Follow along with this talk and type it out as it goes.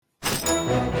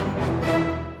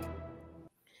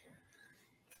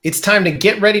It's time to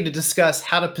get ready to discuss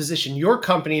how to position your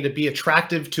company to be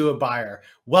attractive to a buyer.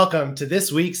 Welcome to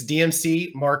this week's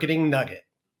DMC Marketing Nugget.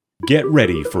 Get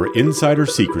ready for insider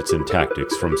secrets and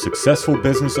tactics from successful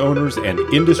business owners and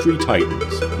industry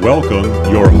titans. Welcome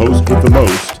your host with the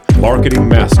most, marketing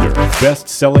master,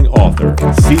 best-selling author,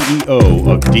 CEO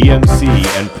of DMC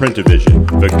and Printivision,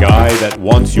 the guy that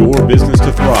wants your business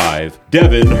to thrive,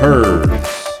 Devin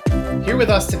Hurds. Here with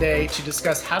us today to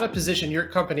discuss how to position your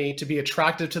company to be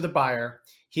attractive to the buyer.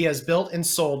 He has built and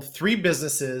sold 3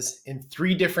 businesses in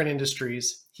 3 different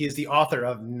industries. He is the author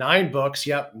of 9 books,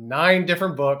 9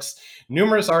 different books,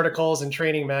 numerous articles and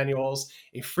training manuals,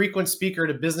 a frequent speaker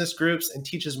to business groups, and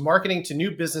teaches marketing to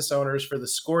new business owners for the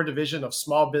SCORE Division of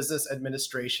Small Business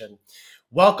Administration.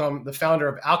 Welcome, the founder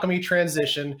of Alchemy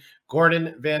Transition,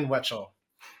 Gordon Van Wetchel.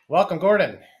 Welcome,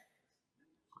 Gordon.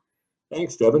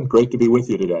 Thanks, Devin. Great to be with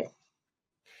you today.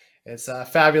 It's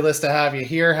fabulous to have you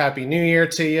here. Happy New Year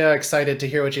to you. Excited to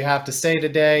hear what you have to say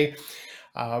today.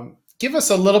 Give us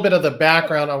a little bit of the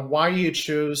background on why you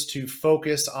chose to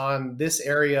focus on this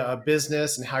area of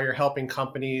business and how you're helping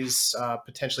companies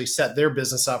potentially set their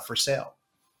business up for sale.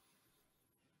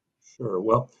 Sure.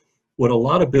 Well, what a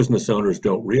lot of business owners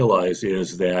don't realize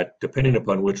is that depending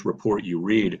upon which report you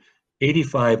read,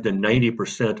 85 to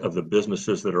 90% of the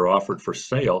businesses that are offered for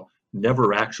sale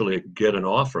never actually get an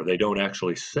offer. They don't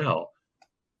actually sell.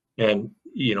 And,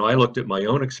 I looked at my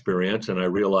own experience and I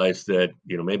realized that,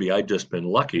 maybe I'd just been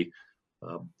lucky.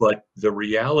 But the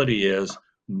reality is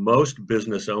most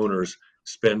business owners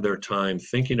spend their time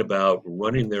thinking about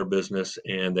running their business,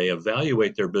 and they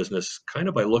evaluate their business kind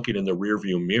of by looking in the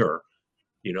rearview mirror.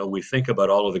 We think about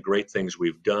all of the great things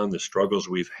we've done, the struggles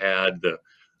we've had, the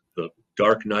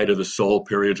dark night of the soul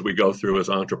periods we go through as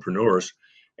entrepreneurs.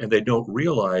 And they don't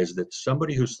realize that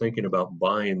somebody who's thinking about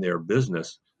buying their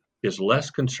business is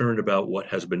less concerned about what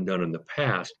has been done in the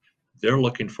past. They're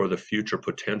looking for the future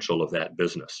potential of that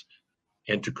business.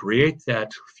 And to create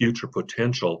that future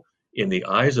potential in the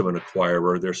eyes of an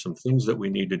acquirer, there's some things that we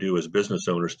need to do as business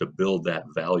owners to build that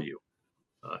value.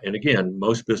 And again,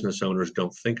 most business owners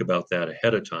don't think about that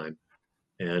ahead of time.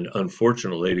 And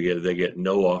unfortunately, they get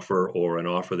no offer or an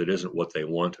offer that isn't what they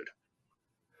wanted.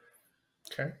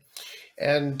 Okay.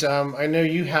 And I know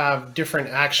you have different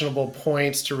actionable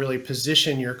points to really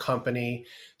position your company.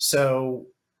 So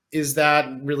is that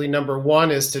really number one,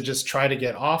 is to just try to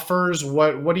get offers?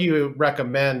 What do you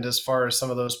recommend as far as some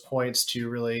of those points to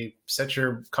really set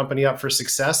your company up for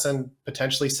success and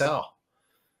potentially sell?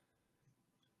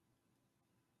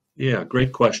 Yeah,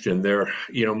 great question.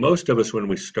 Most of us, when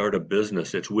we start a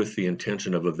business, it's with the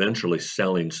intention of eventually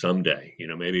selling someday.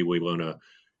 Maybe we want to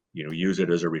use it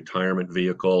as a retirement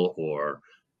vehicle, or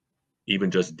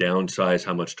even just downsize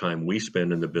how much time we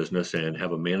spend in the business and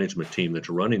have a management team that's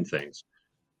running things.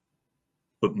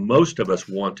 But most of us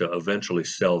want to eventually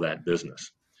sell that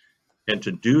business. And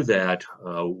to do that,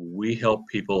 we help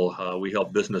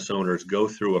business owners go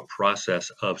through a process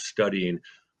of studying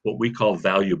what we call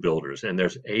value builders. And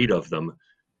there's 8 of them.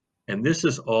 And this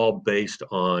is all based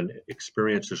on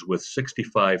experiences with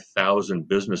 65,000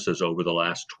 businesses over the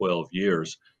last 12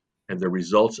 years. And the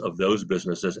results of those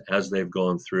businesses as they've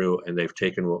gone through and they've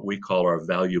taken what we call our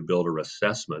value builder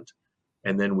assessment.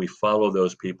 And then we follow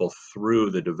those people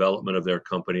through the development of their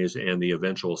companies and the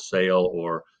eventual sale,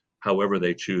 or however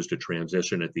they choose to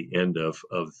transition at the end of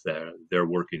their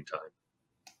working time.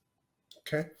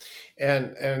 Okay.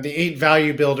 And the 8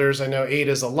 value builders, I know 8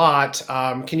 is a lot.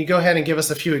 Can you go ahead and give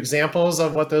us a few examples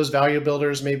of what those value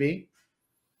builders may be?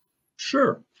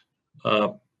 Sure.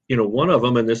 One of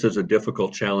them, and this is a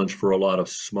difficult challenge for a lot of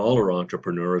smaller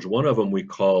entrepreneurs, one of them we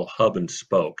call hub and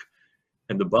spoke.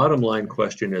 And the bottom line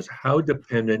question is, how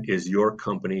dependent is your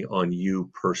company on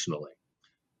you personally?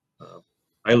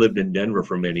 I lived in Denver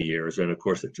for many years, and of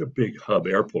course, it's a big hub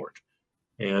airport.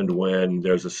 And when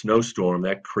there's a snowstorm,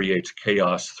 that creates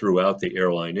chaos throughout the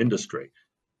airline industry.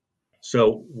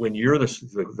 So when you're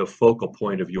the focal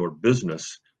point of your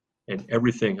business and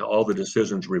everything, all the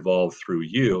decisions revolve through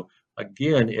you,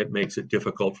 again, it makes it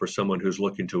difficult for someone who's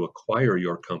looking to acquire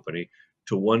your company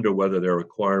to wonder whether they're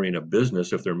acquiring a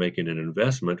business if they're making an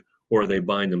investment, or are they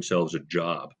buying themselves a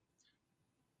job.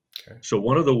 Okay. So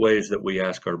one of the ways that we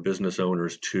ask our business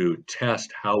owners to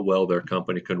test how well their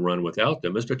company can run without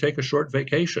them is to take a short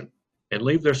vacation and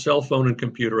leave their cell phone and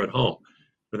computer at home.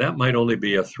 Now, that might only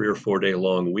be a 3 or 4 day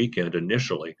long weekend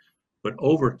initially, but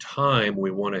over time,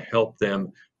 we want to help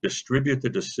them distribute the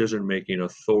decision-making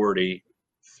authority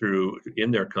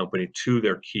in their company to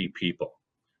their key people.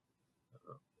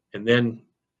 And then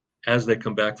as they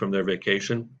come back from their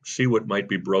vacation, see what might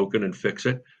be broken and fix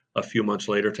it. a few months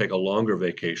later take a longer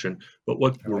vacation. But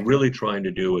what I we're like that. really trying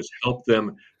to do is help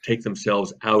them take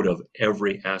themselves out of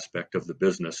every aspect of the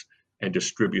business and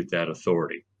distribute that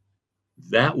authority.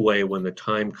 That way, when the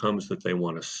time comes that they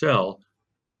want to sell,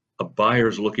 a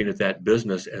buyer's looking at that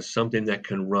business as something that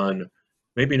can run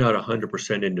maybe not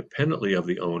 100% independently of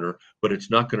the owner, but it's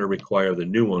not going to require the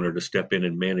new owner to step in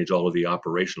and manage all of the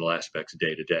operational aspects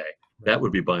day to day. Right. That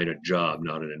would be buying a job,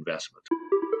 not an investment.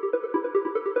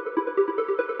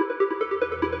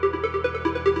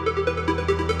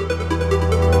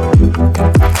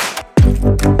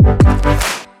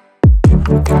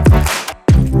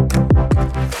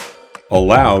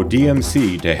 Allow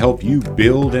DMC to help you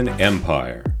build an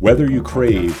empire. Whether you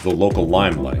crave the local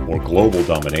limelight or global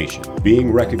domination,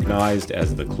 being recognized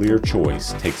as the clear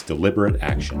choice takes deliberate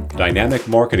action. Dynamic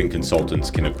marketing consultants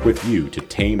can equip you to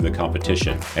tame the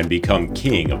competition and become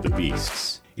king of the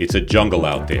beasts. It's a jungle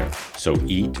out there, so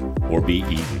eat or be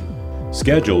eaten.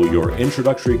 Schedule your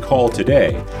introductory call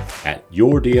today at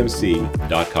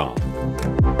yourdmc.com.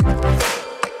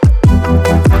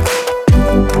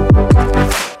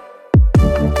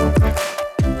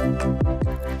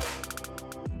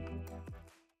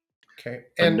 Okay.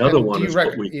 Another And one do you is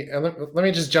what we let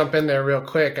me just jump in there real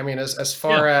quick. I mean, as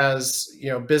far as,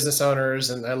 business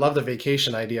owners, and I love the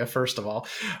vacation idea, first of all.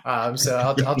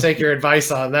 So I'll take your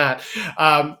advice on that.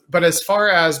 But as far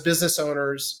as business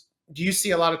owners, do you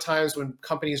see a lot of times when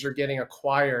companies are getting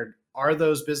acquired, are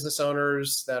those business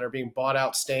owners that are being bought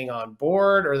out staying on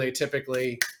board, or are they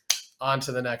typically on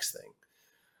to the next thing?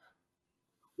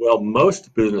 Well,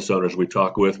 most business owners we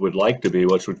talk with would like to be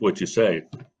what you say,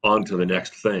 on to the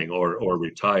next thing or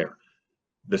retire.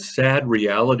 The sad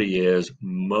reality is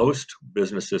most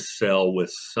businesses sell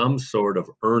with some sort of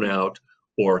earnout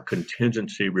or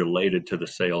contingency related to the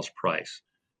sales price.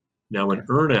 Now, an Okay.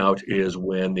 earnout is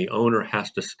when the owner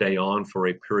has to stay on for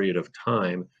a period of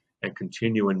time and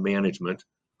continue in management,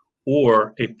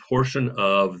 or a portion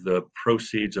of the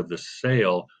proceeds of the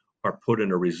sale are put in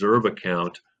a reserve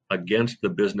account against the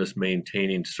business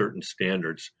maintaining certain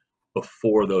standards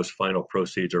before those final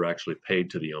proceeds are actually paid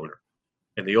to the owner.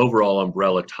 And the overall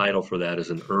umbrella title for that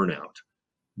is an earnout.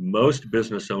 Most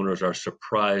business owners are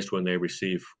surprised when they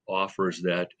receive offers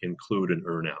that include an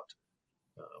earnout.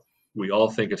 We all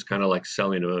think it's kind of like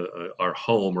selling our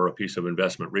home or a piece of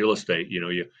investment real estate.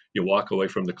 You walk away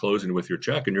from the closing with your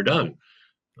check and you're done.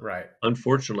 Right.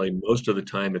 Unfortunately, most of the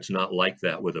time it's not like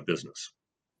that with a business.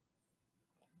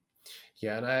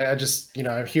 Yeah, and I just,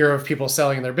 I hear of people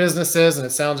selling their businesses, and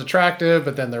it sounds attractive,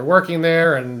 but then they're working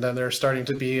there, and then they're starting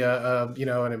to be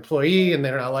an employee, and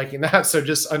they're not liking that. So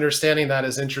just understanding that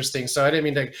is interesting. So I didn't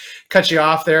mean to cut you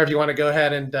off there. If you want to go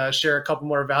ahead and share a couple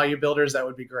more value builders, that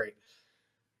would be great.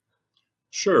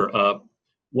 Sure.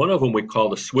 One of them we call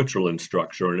the Switzerland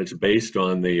structure, and it's based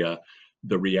on the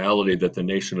reality that the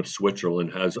nation of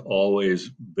Switzerland has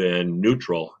always been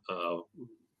neutral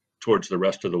towards the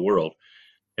rest of the world.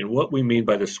 And what we mean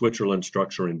by the Switzerland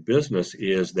structure in business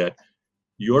is that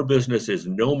your business is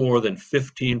no more than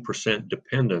 15%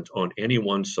 dependent on any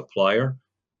one supplier,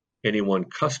 any one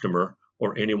customer,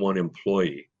 or any one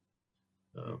employee.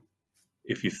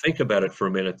 If you think about it for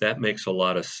a minute, that makes a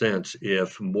lot of sense.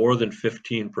 If more than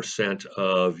 15%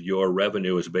 of your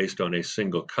revenue is based on a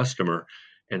single customer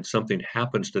and something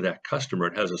happens to that customer,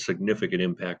 it has a significant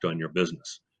impact on your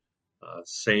business.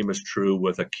 Same is true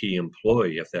with a key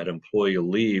employee. If that employee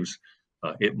leaves,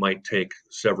 it might take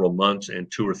several months and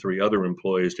 2 or 3 other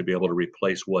employees to be able to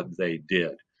replace what they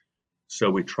did. So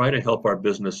we try to help our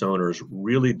business owners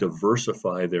really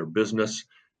diversify their business,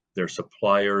 their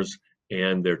suppliers,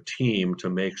 and their team to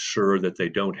make sure that they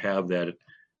don't have that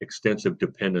extensive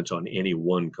dependence on any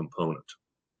one component.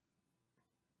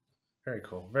 Very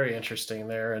cool. Very interesting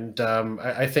there. And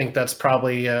I think that's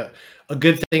probably a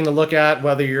good thing to look at,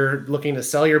 whether you're looking to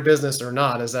sell your business or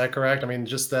not. Is that correct? I mean,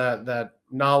 just that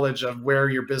knowledge of where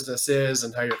your business is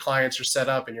and how your clients are set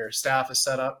up and your staff is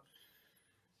set up.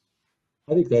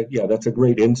 I think that, yeah, that's a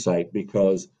great insight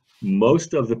because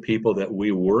most of the people that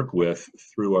we work with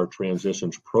through our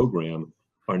transitions program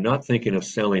are not thinking of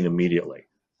selling immediately.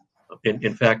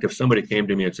 In fact, if somebody came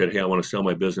to me and said, "Hey, I want to sell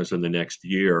my business in the next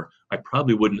year," I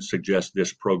probably wouldn't suggest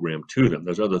this program to them.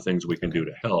 There's other things we can do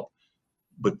to help.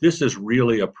 But this is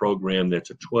really a program that's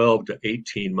a 12 to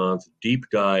 18 month deep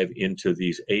dive into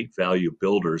these 8 value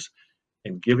builders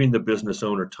and giving the business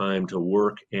owner time to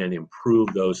work and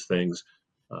improve those things.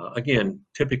 Again,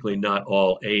 typically not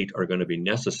all 8 are going to be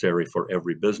necessary for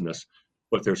every business,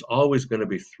 but there's always going to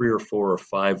be 3 or 4 or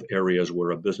 5 areas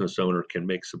where a business owner can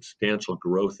make substantial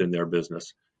growth in their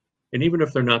business. And even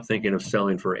if they're not thinking of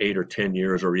selling for 8 or 10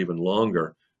 years or even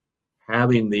longer,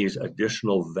 having these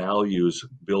additional values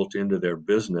built into their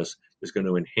business is going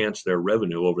to enhance their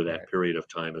revenue over that Right. period of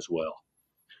time as well.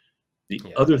 The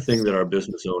Yeah, other thing that our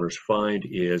business owners find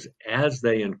is as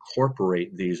they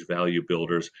incorporate these value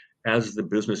builders, as the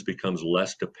business becomes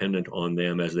less dependent on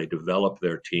them, as they develop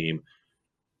their team,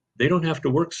 they don't have to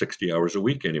work 60 hours a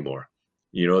week anymore.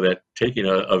 You know, that taking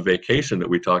a vacation that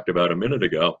we talked about a minute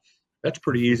ago, that's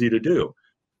pretty easy to do.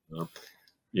 Uh,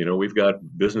 you know, we've got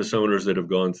business owners that have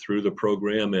gone through the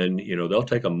program and, you know, they'll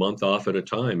take a month off at a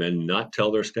time and not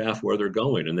tell their staff where they're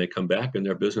going, and they come back and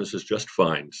their business is just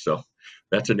fine. So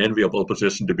that's an enviable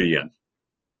position to be in.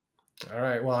 all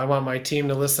right. Well, I want my team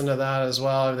to listen to that as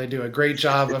well. They do a great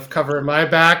job of covering my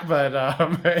back, but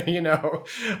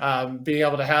being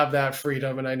able to have that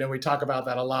freedom, and I know we talk about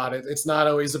that a lot. It's not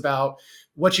always about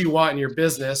what you want in your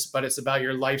business, but it's about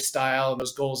your lifestyle and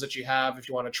those goals that you have. If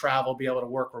you want to travel, be able to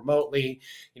work remotely,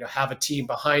 have a team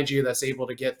behind you that's able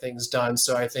to get things done.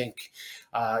 So I think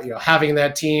having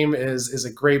that team is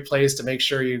a great place to make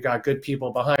sure you've got good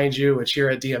people behind you, which here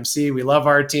at DMC, we love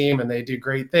our team and they do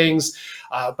great things,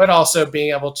 but also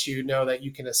being able to know that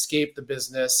you can escape the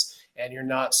business and you're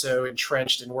not so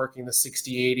entrenched in working the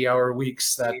 60, 80-hour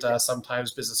weeks that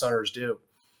sometimes business owners do.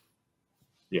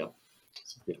 Yeah,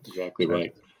 exactly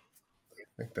right.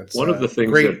 I think that's one of the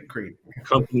things great.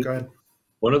 company, Go ahead.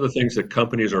 One of the things that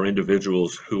companies or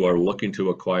individuals who are looking to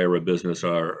acquire a business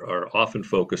are often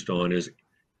focused on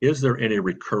is there any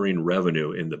recurring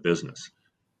revenue in the business?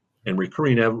 And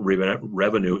recurring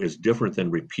revenue is different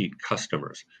than repeat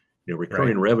customers.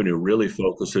 Recurring revenue really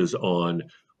focuses on,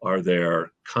 are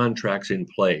there contracts in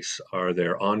place? Are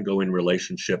there ongoing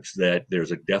relationships that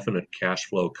there's a definite cash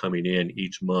flow coming in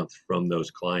each month from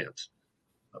those clients?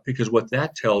 Because what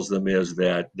that tells them is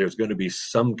that there's going to be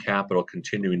some capital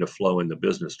continuing to flow in the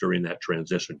business during that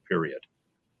transition period.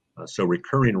 So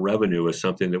recurring revenue is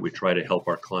something that we try to help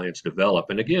our clients develop.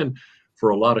 And again,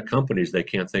 for a lot of companies, they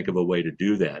can't think of a way to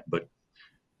do that. But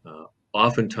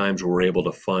oftentimes we're able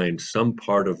to find some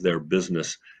part of their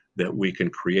business that we can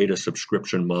create a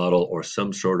subscription model or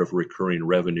some sort of recurring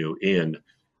revenue in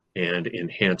and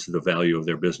enhance the value of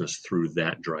their business through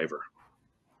that driver.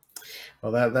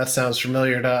 Well, that sounds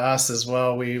familiar to us as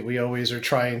well. We always are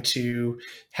trying to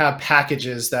have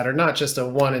packages that are not just a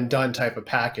one and done type of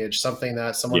package, something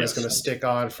that someone is going to stick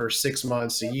on for 6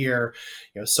 months, a year.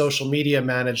 Social media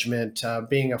management,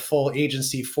 being a full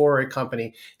agency for a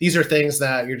company. These are things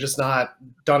that you're just not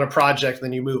done a project and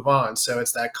then you move on. So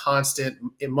it's that constant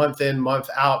month in,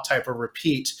 month out type of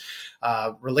repeat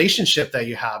relationship that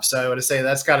you have. So I would say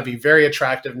that's got to be very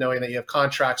attractive, knowing that you have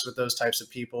contracts with those types of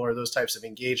people or those types of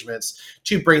engagements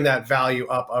to bring that value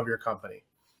up of your company.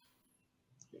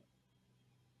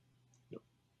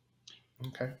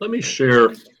 Okay. Let me share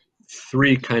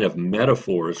 3 kind of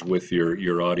metaphors with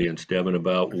your audience, Devin,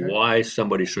 about why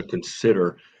somebody should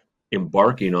consider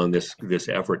embarking on this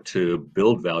effort to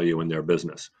build value in their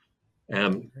business.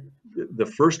 The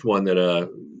first one that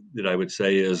I would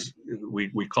say is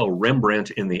we call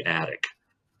Rembrandt in the attic.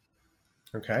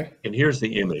 Okay. And here's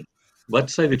the image.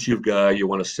 Let's say that you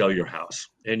want to sell your house,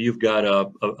 and you've got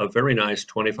a very nice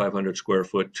 2,500 square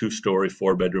foot, 2-story,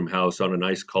 4-bedroom house on a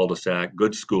nice cul-de-sac,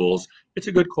 good schools. It's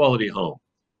a good quality home.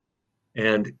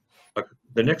 And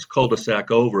the next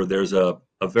cul-de-sac over, there's a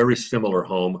very similar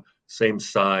home, same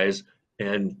size,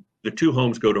 and the 2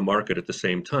 homes go to market at the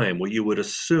same time. Well, you would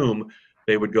assume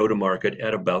they would go to market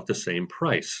at about the same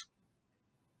price.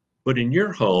 But in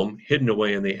your home, hidden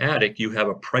away in the attic, you have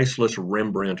a priceless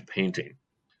Rembrandt painting.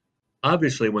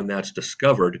 Obviously, when that's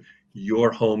discovered,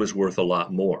 your home is worth a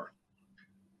lot more.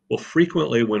 Well,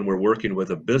 frequently when we're working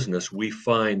with a business, we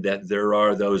find that there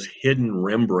are those hidden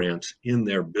Rembrandts in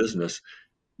their business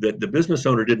that the business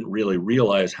owner didn't really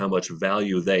realize how much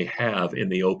value they have in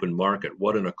the open market,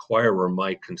 what an acquirer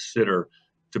might consider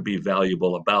to be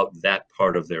valuable about that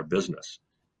part of their business.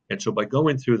 And so by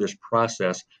going through this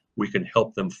process, we can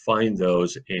help them find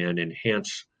those and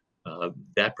enhance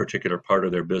that particular part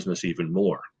of their business even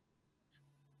more.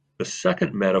 The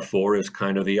second metaphor is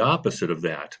kind of the opposite of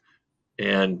that.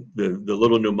 And the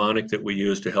little mnemonic that we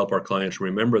use to help our clients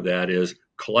remember that is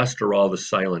cholesterol, the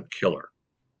silent killer.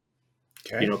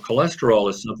 Okay.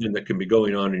 Cholesterol is something that can be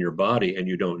going on in your body and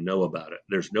you don't know about it.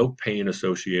 There's no pain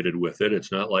associated with it.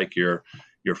 It's not like you're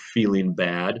feeling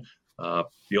bad.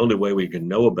 The only way we can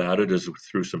know about it is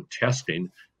through some testing.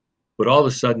 But all of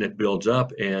a sudden it builds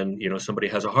up and somebody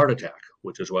has a heart attack,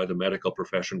 which is why the medical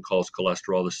profession calls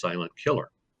cholesterol the silent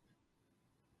killer.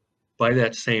 By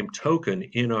that same token,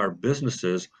 in our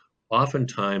businesses,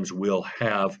 oftentimes we'll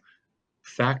have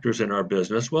factors in our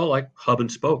business, well, like hub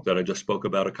and spoke that I just spoke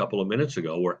about a couple of minutes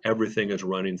ago, where everything is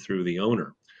running through the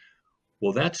owner.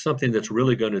 Well, that's something that's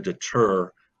really going to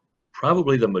deter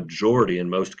probably the majority in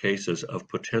most cases of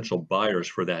potential buyers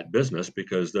for that business,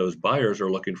 because those buyers are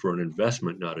looking for an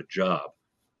investment, not a job.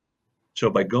 So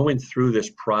by going through this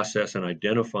process and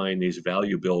identifying these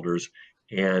value builders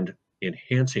and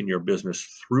enhancing your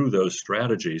business through those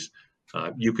strategies,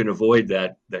 you can avoid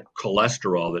that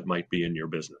cholesterol that might be in your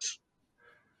business.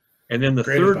 And then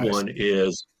Great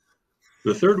advice.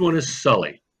 The third one is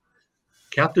Sully.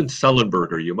 Captain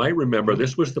Sullenberger. You might remember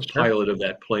this was the Sure. pilot of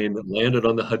that plane that landed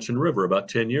on the Hudson River about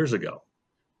 10 years ago.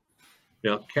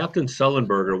 Now, Captain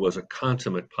Sullenberger was a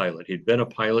consummate pilot. He'd been a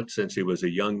pilot since he was a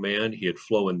young man. He had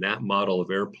flown that model of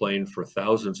airplane for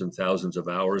thousands and thousands of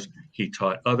hours. He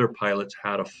taught other pilots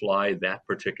how to fly that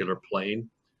particular plane.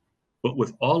 But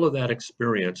with all of that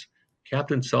experience,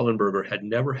 Captain Sullenberger had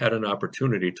never had an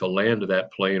opportunity to land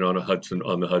that plane on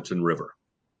the Hudson River.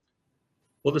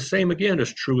 Well, the same again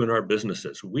is true in our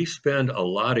businesses. We spend a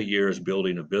lot of years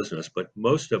building a business, but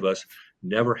most of us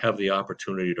never have the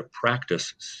opportunity to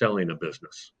practice selling a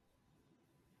business.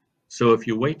 So if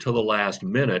you wait till the last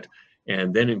minute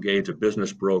and then engage a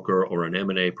business broker or an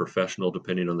M&A professional,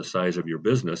 depending on the size of your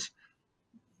business,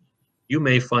 you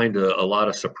may find a lot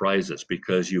of surprises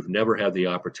because you've never had the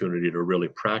opportunity to really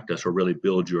practice or really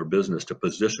build your business to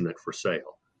position it for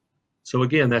sale. So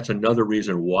again, that's another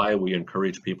reason why we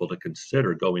encourage people to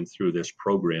consider going through this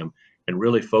program and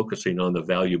really focusing on the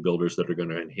value builders that are going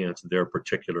to enhance their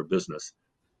particular business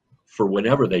for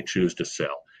whenever they choose to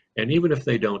sell. And even if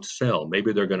they don't sell,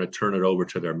 maybe they're going to turn it over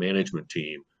to their management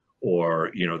team,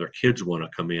 or their kids want to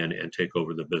come in and take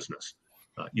over the business.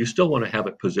 You still want to have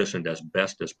it positioned as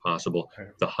best as possible,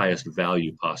 the highest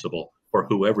value possible for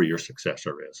whoever your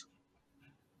successor is.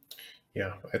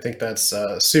 Yeah, I think that's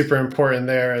super important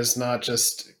there, is not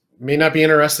just, may not be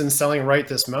interested in selling right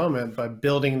this moment, but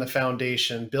building the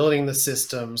foundation, building the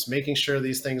systems, making sure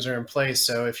these things are in place.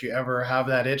 So if you ever have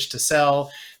that itch to sell,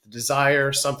 the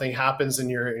desire, something happens in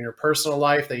your personal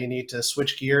life that you need to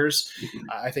switch gears,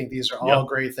 I think these are all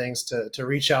great things to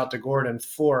reach out to Gordon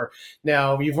for.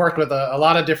 Now, you've worked with a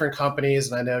lot of different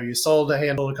companies, and I know you sold a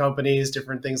handful of companies,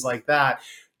 different things like that.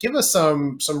 Give us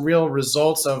some real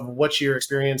results of what you're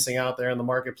experiencing out there in the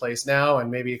marketplace now,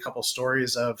 and maybe a couple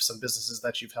stories of some businesses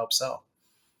that you've helped sell.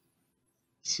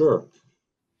 Sure.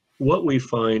 What we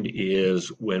find is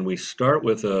when we start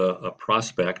with a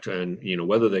prospect, and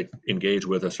whether they engage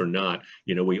with us or not,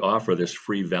 we offer this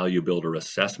free value builder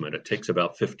assessment. It takes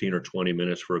about 15 or 20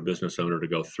 minutes for a business owner to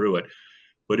go through it,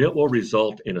 but it will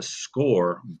result in a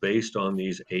score based on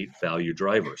these 8 value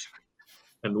drivers.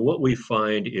 And what we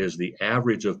find is the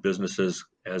average of businesses,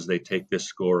 as they take this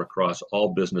score across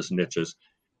all business niches,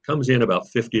 comes in about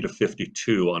 50 to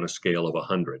 52 on a scale of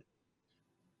 100.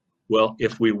 Well,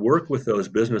 if we work with those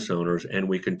business owners and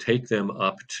we can take them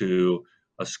up to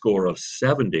a score of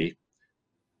 70,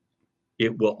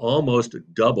 it will almost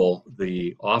double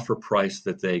the offer price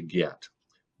that they get.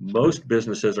 Most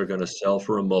businesses are going to sell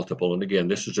for a multiple. And again,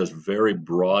 this is just very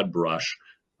broad brush.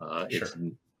 Sure.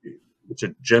 It's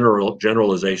a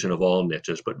generalization of all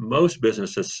niches, but most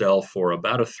businesses sell for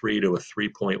about a 3 to a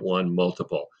 3.1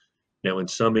 multiple. Now, in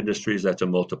some industries, that's a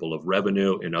multiple of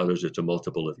revenue. In others, it's a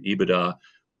multiple of EBITDA,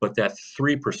 but that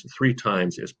 3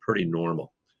 times is pretty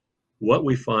normal. What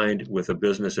we find with a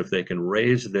business, if they can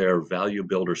raise their value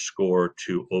builder score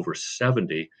to over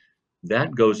 70,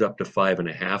 that goes up to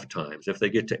 5.5 times. If they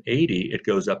get to 80, it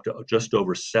goes up to just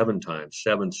over 7 times,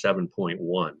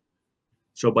 7.1.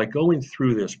 So by going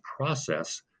through this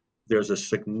process, there's a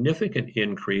significant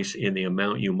increase in the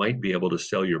amount you might be able to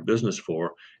sell your business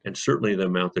for, and certainly the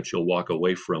amount that you'll walk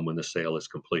away from when the sale is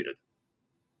completed.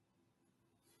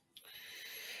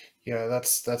 Yeah,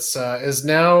 that's is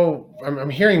now I'm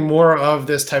hearing more of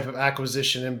this type of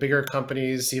acquisition in bigger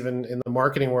companies, even in the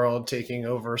marketing world, taking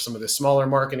over some of the smaller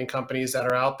marketing companies that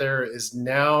are out there. Is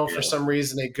now, for some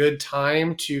reason, a good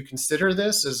time to consider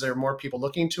this? Is there more people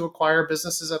looking to acquire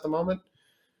businesses at the moment?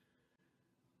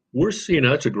 We're seeing,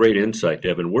 that's a great insight,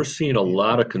 Devin. We're seeing a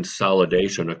lot of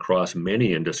consolidation across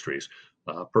many industries,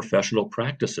 professional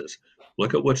practices.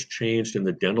 Look at what's changed in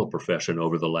the dental profession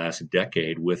over the last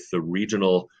decade with the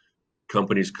regional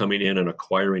companies coming in and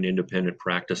acquiring independent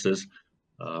practices.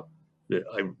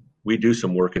 We do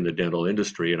some work in the dental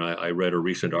industry, and I read a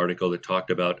recent article that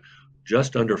talked about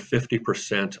just under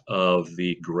 50% of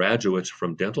the graduates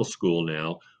from dental school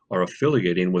now are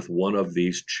affiliating with one of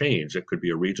these chains. It could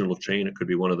be a regional chain, it could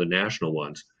be one of the national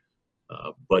ones.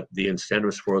 But the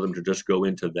incentives for them to just go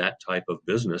into that type of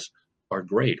business are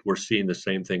great. We're seeing the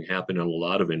same thing happen in a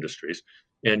lot of industries.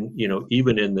 And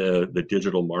even in the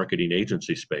digital marketing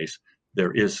agency space,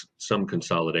 there is some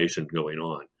consolidation going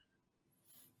on.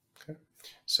 Okay.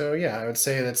 So yeah, I would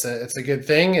say it's a good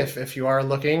thing if you are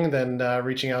looking, then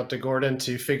reaching out to Gordon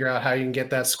to figure out how you can get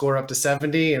that score up to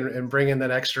 70 and bring in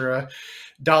that extra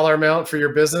dollar amount for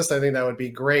your business. I think that would be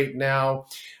great. Now,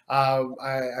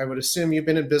 I would assume you've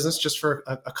been in business just for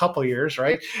a couple years,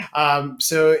 right?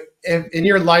 So, in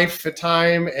your life at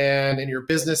time and in your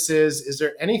businesses, is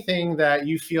there anything that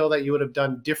you feel that you would have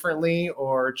done differently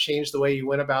or changed the way you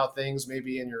went about things,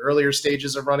 maybe in your earlier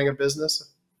stages of running a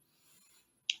business?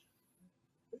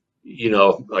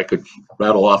 I could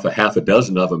rattle off a half a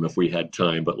dozen of them if we had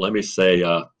time, but let me say,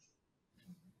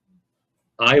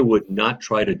 I would not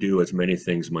try to do as many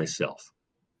things myself.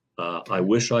 I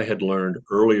wish I had learned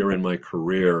earlier in my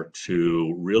career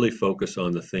to really focus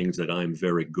on the things that I'm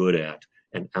very good at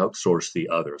and outsource the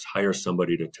others. Hire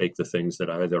somebody to take the things that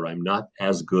either I'm not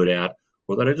as good at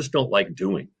or that I just don't like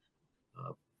doing.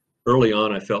 Uh, Early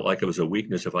on, I felt like it was a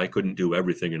weakness if I couldn't do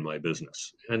everything in my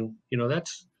business, and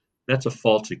that's a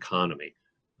false economy.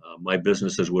 My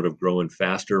businesses would have grown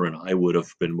faster, and I would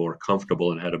have been more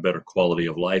comfortable and had a better quality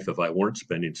of life if I weren't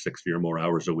spending 60 or more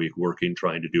hours a week working,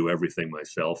 trying to do everything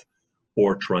myself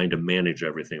or trying to manage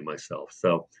everything myself.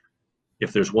 So,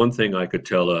 if there's one thing I could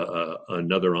tell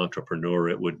another entrepreneur,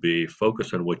 it would be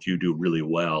focus on what you do really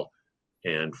well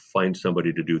and find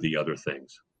somebody to do the other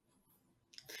things.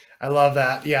 I love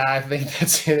that. Yeah, I think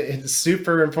that's it's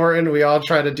super important. We all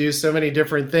try to do so many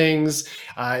different things.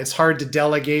 It's hard to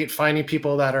delegate. Finding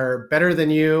people that are better than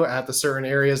you at the certain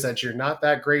areas that you're not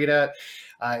that great at.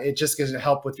 It just going to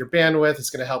help with your bandwidth.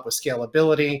 It's going to help with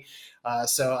scalability.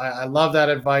 So I love that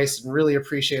advice and really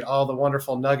appreciate all the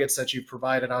wonderful nuggets that you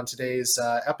provided on today's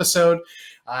episode.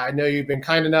 I know you've been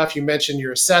kind enough. You mentioned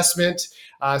your assessment.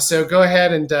 So go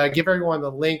ahead and give everyone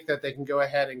the link that they can go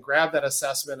ahead and grab that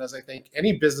assessment, as I think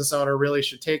any business owner really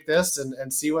should take this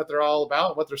and see what they're all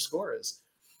about, what their score is.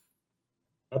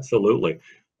 Absolutely.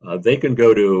 They can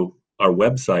go to our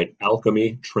website,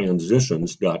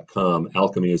 alchemytransitions.com.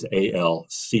 Alchemy is ALCHEMY,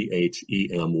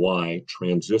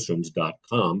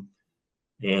 transitions.com.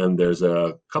 And there's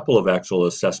a couple of actual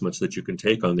assessments that you can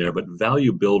take on there, but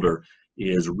Value Builder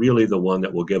is really the one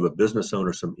that will give a business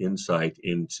owner some insight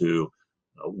into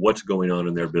what's going on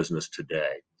in their business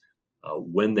today.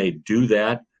 When they do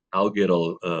that, I'll get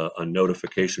a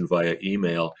notification via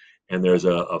email, and there's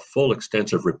a full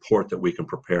extensive report that we can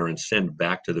prepare and send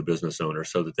back to the business owner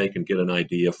so that they can get an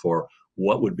idea for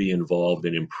what would be involved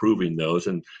in improving those.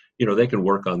 And, they can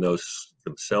work on those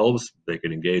themselves. They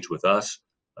can engage with us.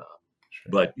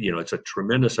 But, it's a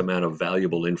tremendous amount of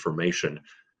valuable information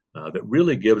that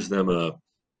really gives them a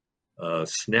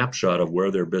snapshot of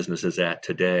where their business is at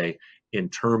today in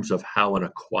terms of how an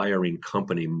acquiring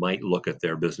company might look at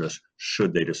their business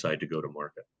should they decide to go to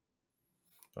market.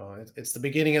 Well, it's the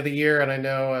beginning of the year, and I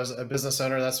know as a business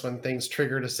owner, that's when things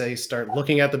trigger to say start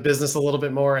looking at the business a little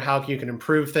bit more, how you can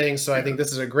improve things. So I think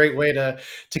this is a great way to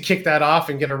kick that off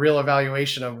and get a real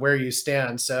evaluation of where you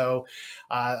stand. So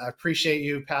I appreciate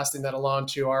you passing that along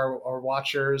to our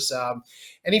watchers.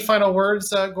 Any final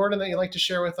words, Gordon, that you'd like to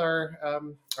share with our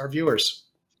viewers?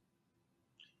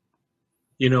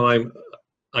 I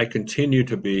continue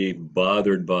to be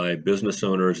bothered by business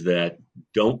owners that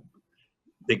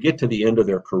they get to the end of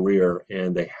their career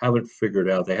and they haven't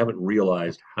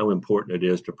realized how important it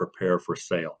is to prepare for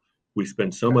sale. We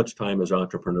spend so much time as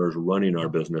entrepreneurs running our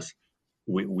business.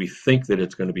 We think that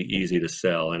it's going to be easy to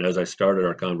sell. And as I started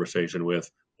our conversation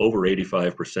with, over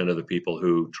 85% of the people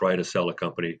who try to sell a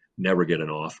company never get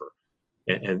an offer.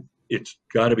 And it's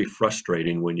got to be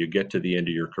frustrating when you get to the end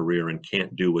of your career and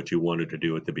can't do what you wanted to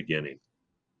do at the beginning.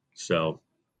 So,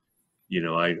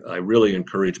 I really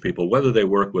encourage people, whether they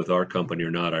work with our company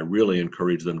or not, I really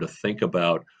encourage them to think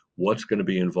about what's going to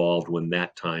be involved when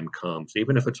that time comes,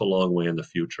 even if it's a long way in the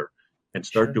future, and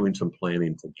start doing some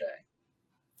planning today.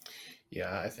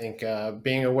 Yeah, I think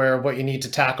being aware of what you need to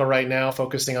tackle right now,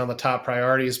 focusing on the top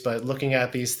priorities, but looking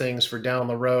at these things for down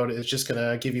the road is just going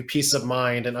to give you peace of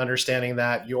mind and understanding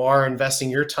that you are investing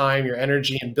your time, your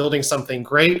energy in building something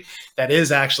great that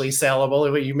is actually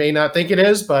saleable. You may not think it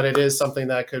is, but it is something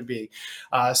that could be.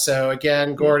 So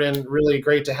again, Gordon, really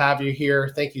great to have you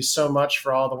here. Thank you so much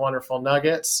for all the wonderful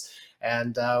nuggets.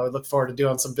 And we look forward to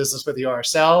doing some business with you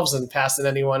ourselves and passing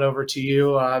anyone over to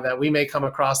you that we may come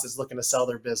across that's looking to sell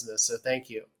their business. So thank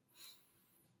you.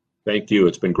 Thank you.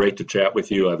 It's been great to chat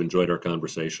with you. I've enjoyed our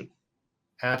conversation.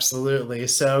 Absolutely.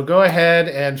 So go ahead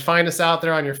and find us out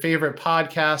there on your favorite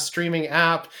podcast streaming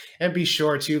app, and be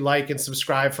sure to like and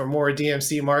subscribe for more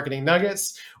DMC Marketing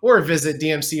Nuggets, or visit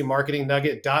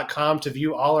dmcmarketingnugget.com to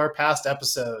view all our past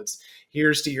episodes.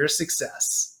 Here's to your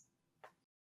success.